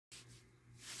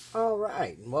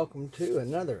Alright, and welcome to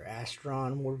another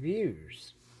Astron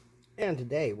Reviews. And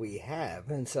today we have,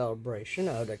 in celebration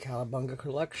of the Cowabunga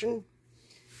Collection,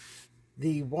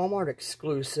 the Walmart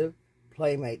exclusive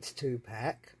Playmates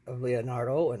 2-pack of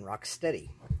Leonardo and Rocksteady.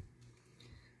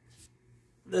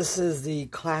 This is the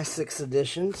Classics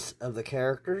editions of the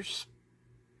characters.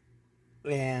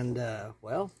 And,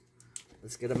 well,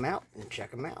 let's get them out and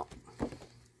check them out.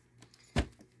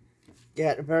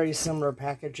 Got very similar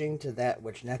packaging to that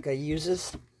which NECA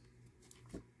uses,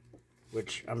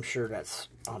 which I'm sure that's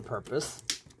on purpose.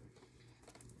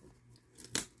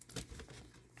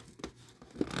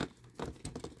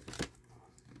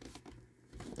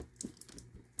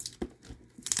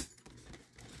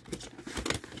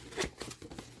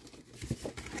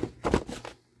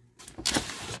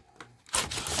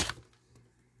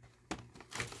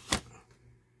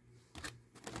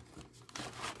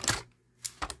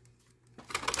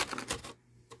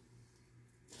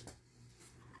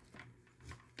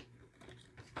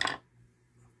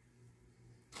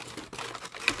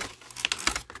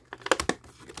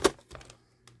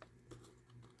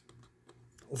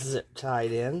 Zip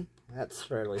tied in. That's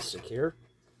fairly secure.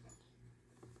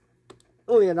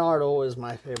 Leonardo is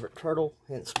my favorite turtle,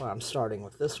 hence why I'm starting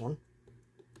with this one.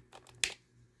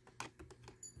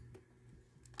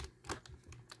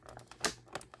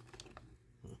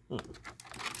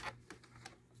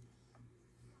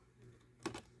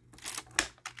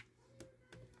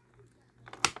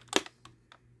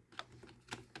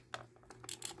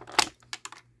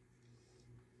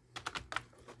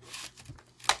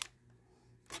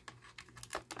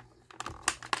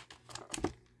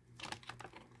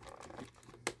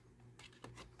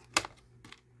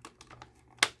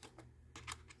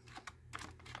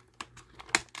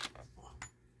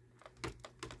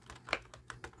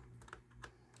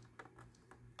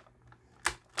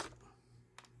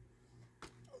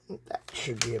 That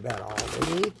should be about all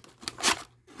we need.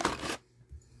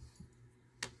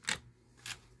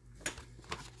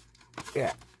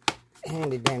 Yeah,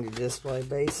 handy dandy display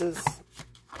bases.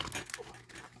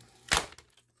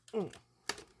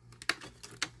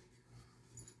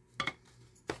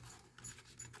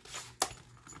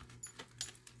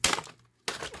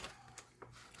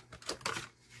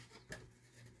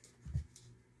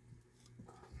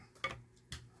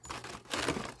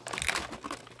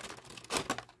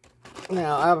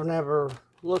 Now, I've never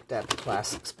looked at the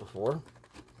Classics before.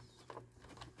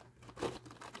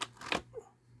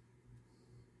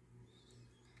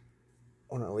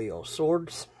 One of Leo's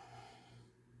swords.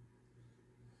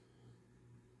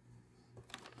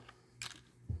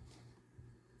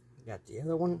 Got the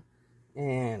other one.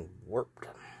 And warped.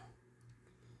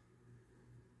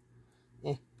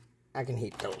 I can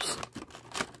heat those.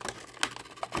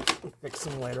 Fix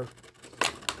them later.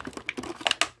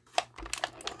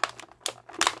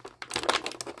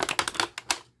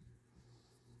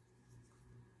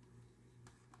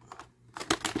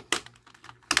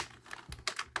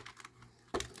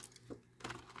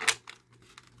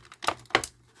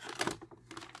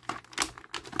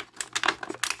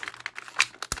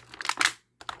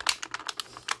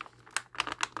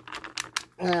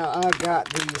 Now, I got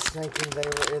these thinking they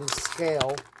were in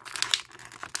scale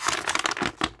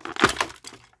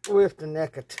with the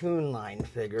NECA Toon Line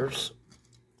figures.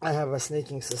 I have a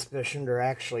sneaking suspicion they're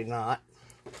actually not.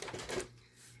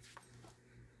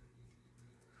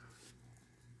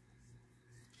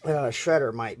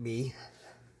 Shredder might be.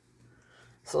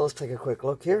 So let's take a quick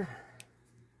look here.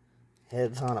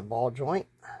 Head's on a ball joint.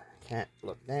 Can't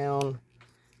look down.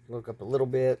 Look up a little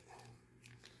bit.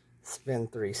 Spin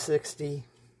 360.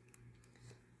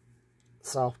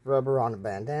 Soft rubber on a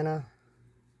bandana.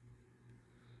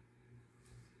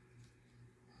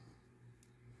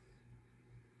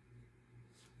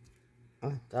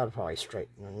 That'll probably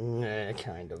straighten.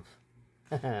 Kind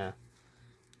of.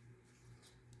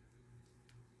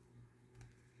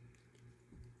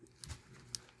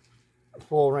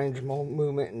 Full range of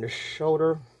movement in the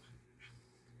shoulder.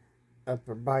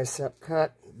 Upper bicep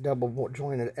cut. Double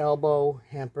jointed elbow.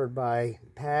 Hampered by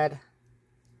pad.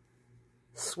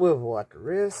 Swivel at the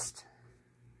wrist.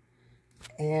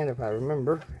 And if I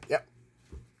remember, yep,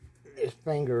 his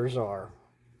fingers are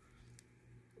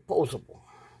posable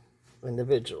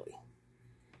individually.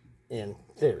 In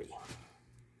theory.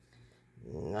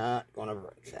 Not gonna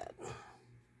break that.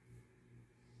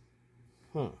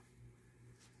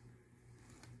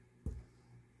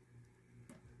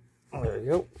 There you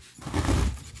go.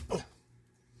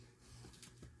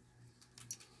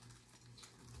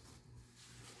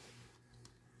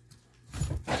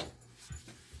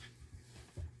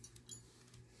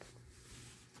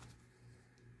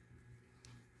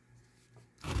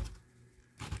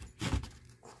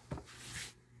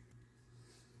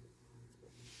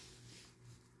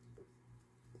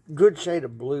 good shade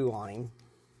of blue on him.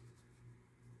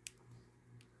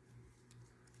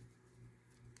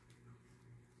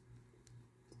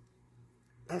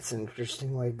 That's an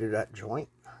interesting way to do that joint.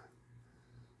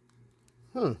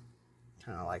 Kind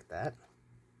of like that.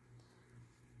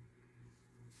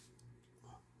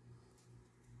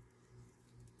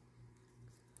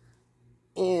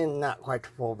 And not quite the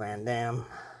full Van Damme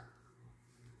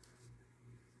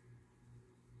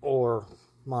or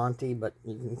Monty, but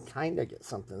you can kind of get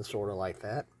something sort of like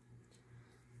that.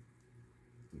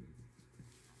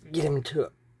 Get him to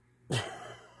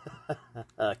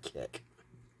a kick.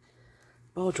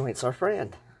 Ball joint's our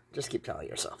friend. Just keep telling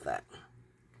yourself that.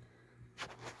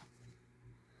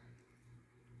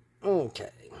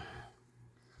 Okay.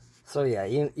 So yeah,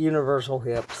 universal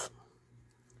hips.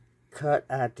 Cut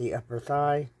at the upper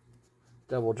thigh.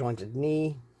 Double jointed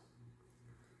knee.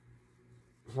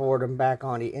 Forward and back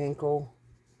on the ankle.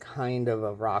 Kind of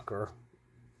a rocker.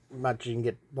 Much you can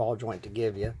get ball joint to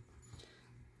give you.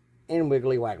 And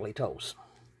wiggly waggly toes.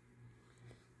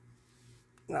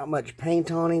 Not much paint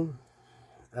on him.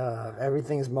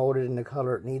 Everything's molded in the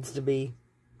color it needs to be.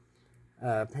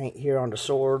 Paint here on the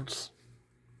swords.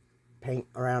 Paint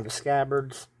around the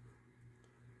scabbards.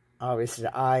 Obviously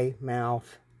the eye,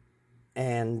 mouth,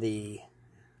 and the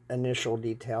initial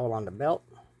detail on the belt.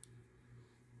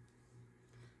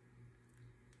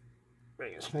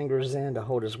 Bring his fingers in to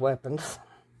hold his weapons.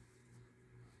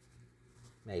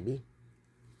 Maybe.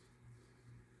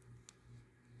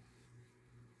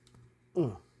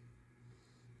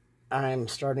 I'm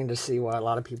starting to see why a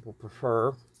lot of people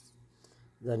prefer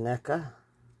the NECA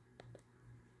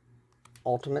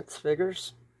Ultimates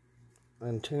figures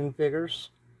and Toon figures.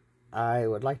 I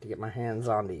would like to get my hands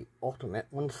on the Ultimate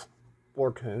ones,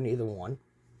 or Toon, either one.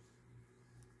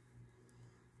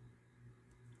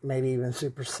 Maybe even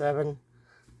Super 7.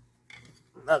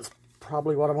 That's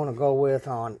probably what I want to go with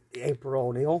on April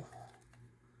O'Neil.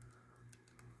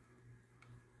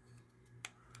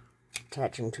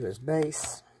 Attaching to his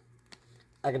base.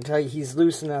 I can tell you he's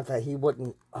loose enough that he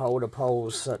wouldn't hold a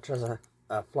pose such as a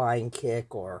flying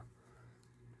kick or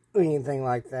anything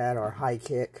like that, or high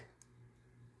kick.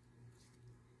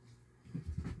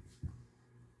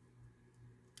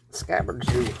 Scabbards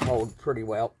do hold pretty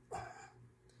well.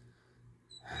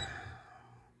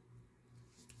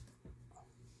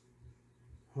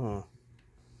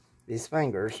 These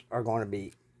fingers are going to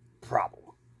be a problem.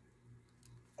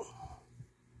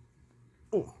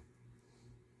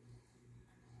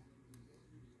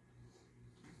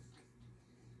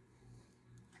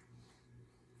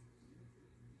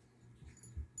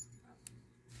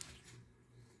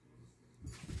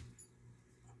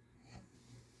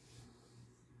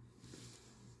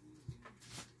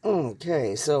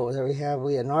 Okay, so there we have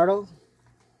Leonardo,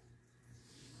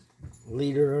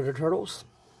 leader of the Turtles,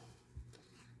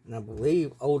 and I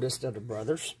believe oldest of the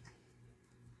brothers.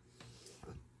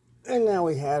 And now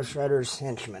we have Shredder's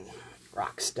henchman,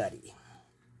 Rocksteady.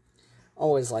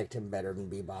 Always liked him better than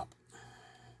Bebop.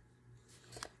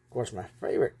 Of course, my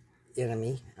favorite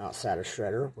enemy outside of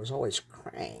Shredder was always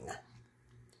Krang.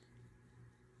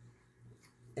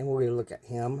 And we're going to look at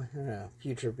him in a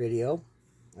future video.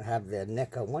 I have the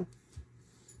NECA one.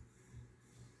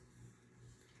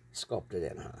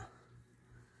 Sculpted in, huh?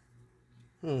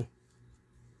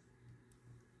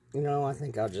 You know, I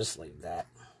think I'll just leave that.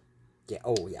 Yeah,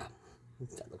 oh yeah.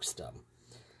 That looks dumb.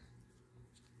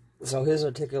 So his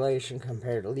articulation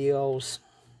compared to Leo's,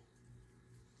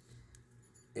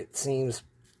 it seems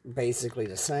basically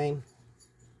the same.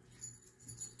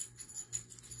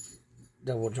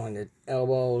 Double jointed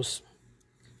elbows.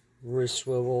 Wrist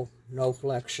swivel, no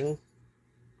flexion.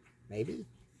 Maybe?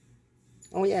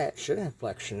 Oh yeah, it should have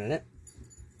flexion in it.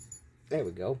 There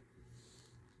we go.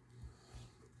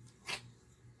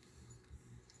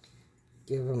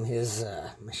 Give him his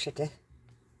machete.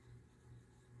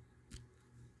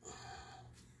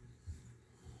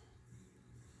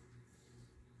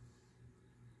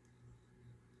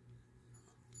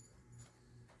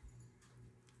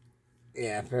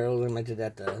 Yeah, fairly limited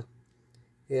at the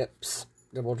hips.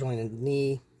 Double jointed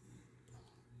knee,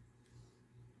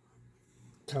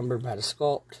 tumbled by the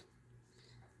sculpt,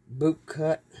 boot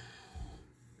cut,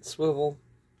 swivel,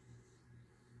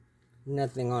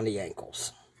 nothing on the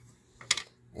ankles.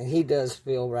 And he does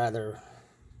feel rather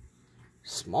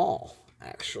small,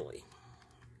 actually.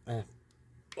 I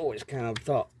always kind of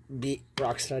thought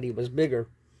Rocksteady was bigger.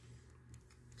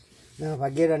 Now, if I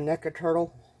get a NECA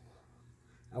turtle,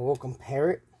 I will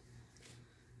compare it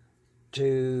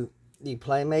to the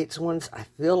Playmates ones. I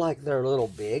feel like they're a little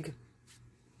big,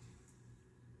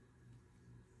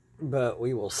 but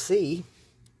we will see.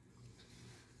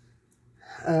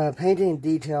 Painting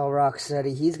detail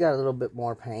Rocksteady. He's got a little bit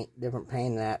more paint, different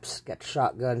paint apps. Got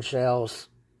shotgun shells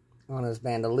on his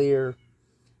bandolier.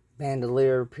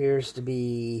 Bandolier appears to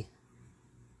be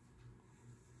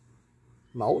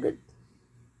molded.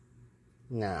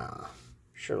 Nah,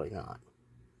 surely not.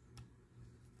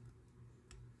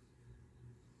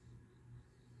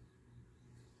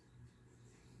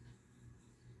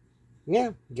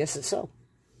 Yeah, guess it's so.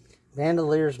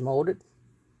 Bandolier's molded.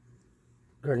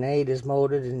 Grenade is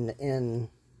molded in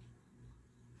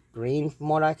green from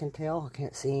what I can tell. I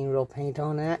can't see any real paint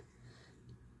on that.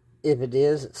 If it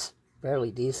is, it's fairly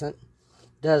decent.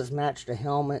 Does match the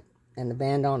helmet and the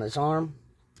band on his arm,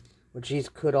 which these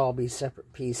could all be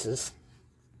separate pieces.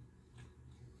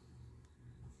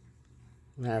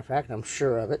 Matter of fact, I'm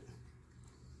sure of it.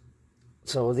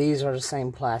 So these are the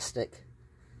same plastic.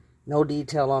 No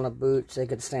detail on the boots. They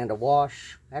could stand a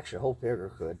wash. Actually, a whole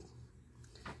figure could.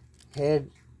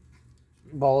 Head,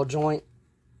 ball joint,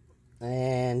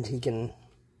 and he can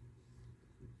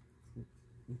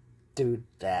do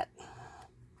that.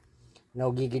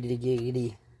 No giggity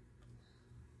giggity.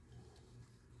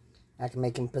 I can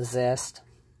make him possessed.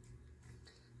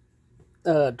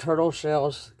 Turtle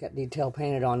shells, got detail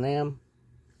painted on them.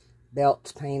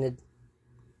 Belts painted.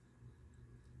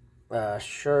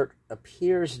 Shirt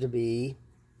appears to be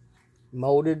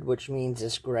molded, which means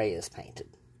this gray is painted.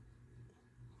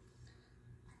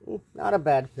 Not a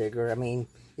bad figure. I mean,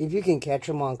 if you can catch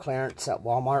them on clearance at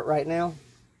Walmart right now,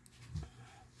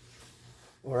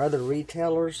 or other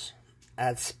retailers,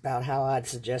 that's about how I'd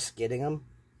suggest getting them.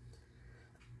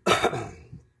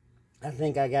 I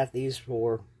think I got these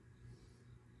for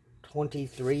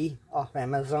 $23 off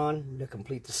Amazon to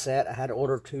complete the set. I had to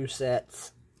order 2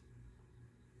 sets.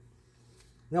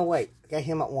 No, wait. I got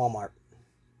him at Walmart.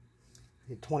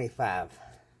 $25.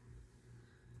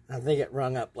 I think it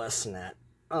rung up less than that.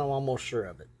 I'm almost sure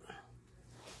of it.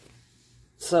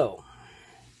 So,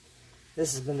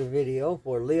 this has been a video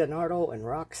for Leonardo and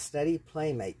Rocksteady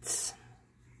Playmates.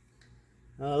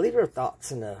 Leave your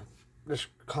thoughts in the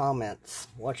comments.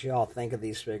 What y'all think of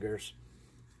these figures.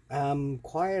 I'm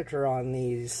quieter on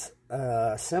these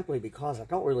simply because I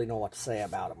don't really know what to say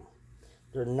about them.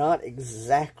 They're not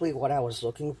exactly what I was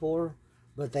looking for,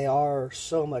 but they are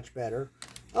so much better.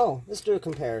 Oh, let's do a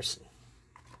comparison.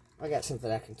 I got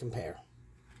something I can compare.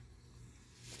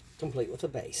 Complete with a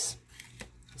base.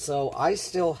 So I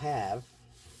still have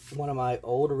one of my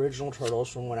old original turtles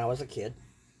from when I was a kid.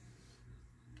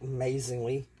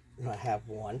 Amazingly, I have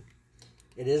one.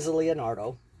 It is a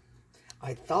Leonardo.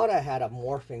 I thought I had a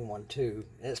morphing one too.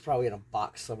 It's probably in a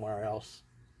box somewhere else.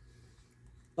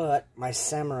 But my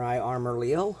samurai armor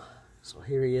Leo. So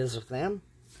here he is with them.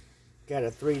 Got a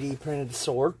 3D printed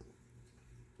sword,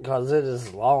 because it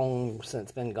is long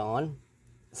since been gone.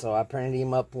 So I printed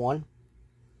him up one.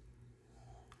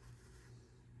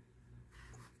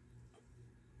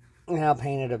 And I'll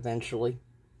paint it eventually.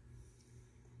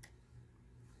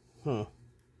 Might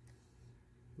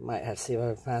have to see if I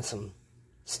can find some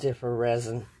stiffer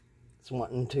resin. It's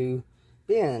wanting to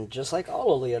bend, just like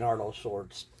all of Leonardo's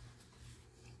swords.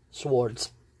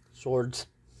 Swords.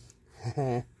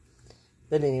 But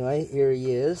anyway, here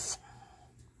he is.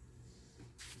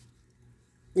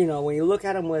 You know, when you look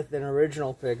at them with an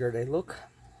original figure, they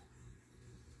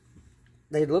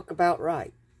look about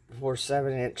right for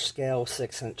 7-inch scale,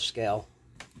 6-inch scale.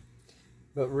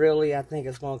 But really, I think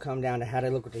it's going to come down to how they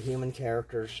look with the human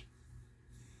characters,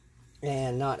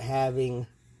 and not having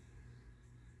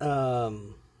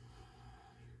the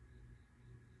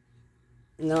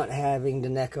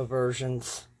NECA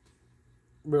versions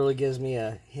really gives me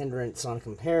a hindrance on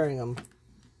comparing them,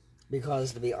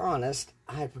 because to be honest,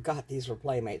 I forgot these were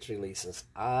Playmates releases.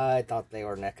 I thought they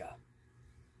were NECA.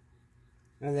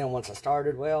 And then once I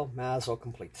started, well, might as well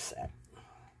complete the set.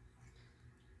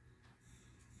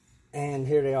 And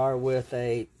here they are with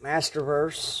a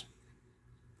Masterverse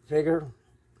figure.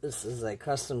 This is a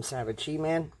custom Savage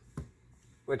He-Man,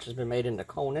 which has been made into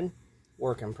Conan.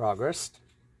 Work in progress.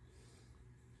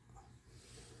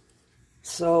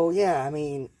 So, yeah, I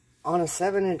mean, on a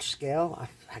 7-inch scale,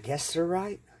 I guess they're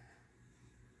right.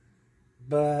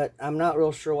 But I'm not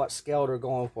real sure what scale they're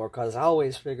going for, because I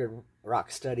always figured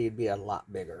Rocksteady would be a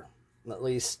lot bigger. At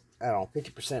least, I don't know,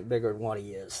 50% bigger than what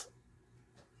he is.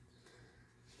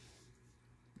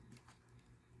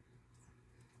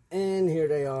 And here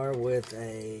they are with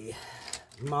a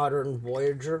modern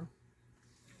Voyager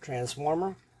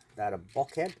Transformer. Got a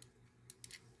bulkhead.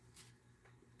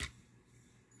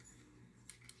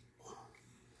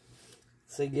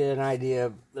 So you get an idea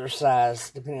of their size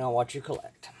depending on what you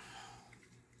collect.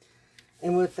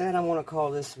 And with that, I want to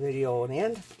call this video an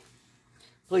end.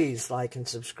 Please like and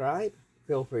subscribe.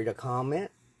 Feel free to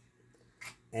comment.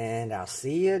 And I'll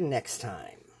see you next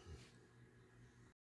time.